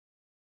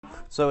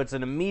So it's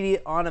an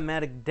immediate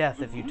automatic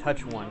death if you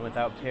touch one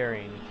without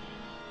parrying.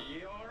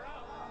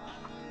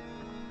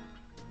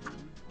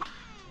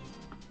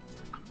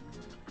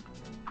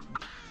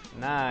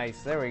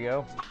 Nice, there we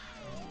go.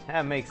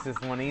 That makes this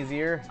one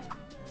easier.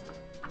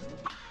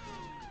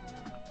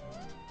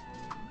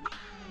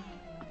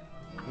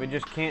 We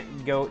just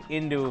can't go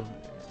into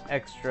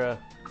extra.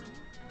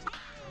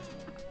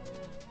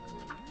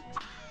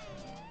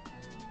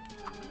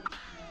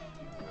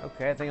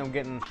 Okay, I think I'm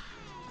getting...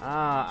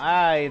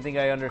 I think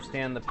I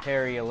understand the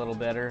parry a little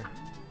better.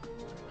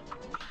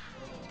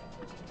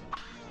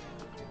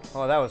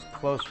 Oh, that was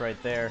close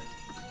right there.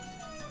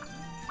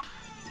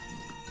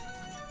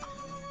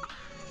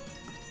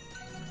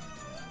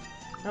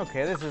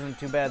 Okay, this isn't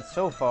too bad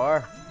so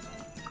far.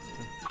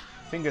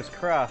 Fingers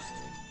crossed.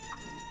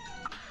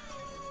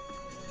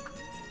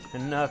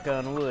 And knock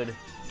on wood.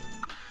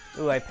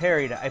 Ooh, I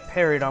parried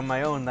on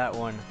my own that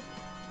one.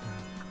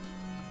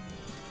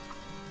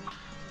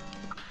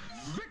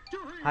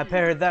 I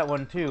parried that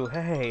one too.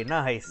 Hey,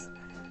 nice.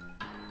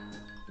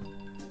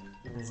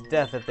 It's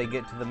death if they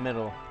get to the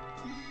middle.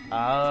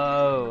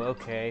 Oh,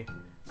 okay.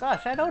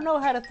 Gosh, I don't know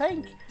how to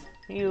thank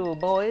you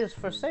boys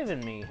for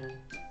saving me.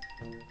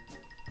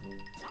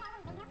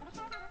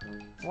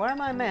 Where are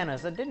my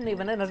manners? I didn't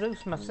even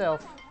introduce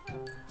myself.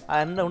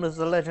 I am known as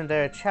the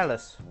legendary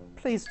Chalice.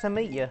 Pleased to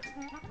meet you.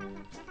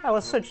 I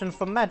was searching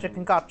for magic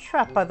and got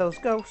trapped by those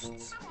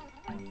ghosts.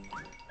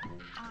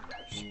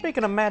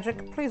 Speaking of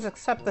magic, please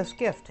accept this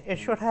gift. It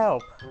should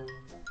help.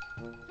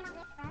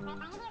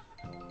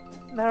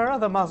 There are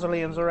other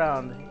mausoleums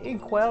around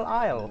Inkwell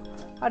Isle.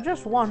 I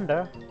just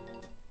wonder,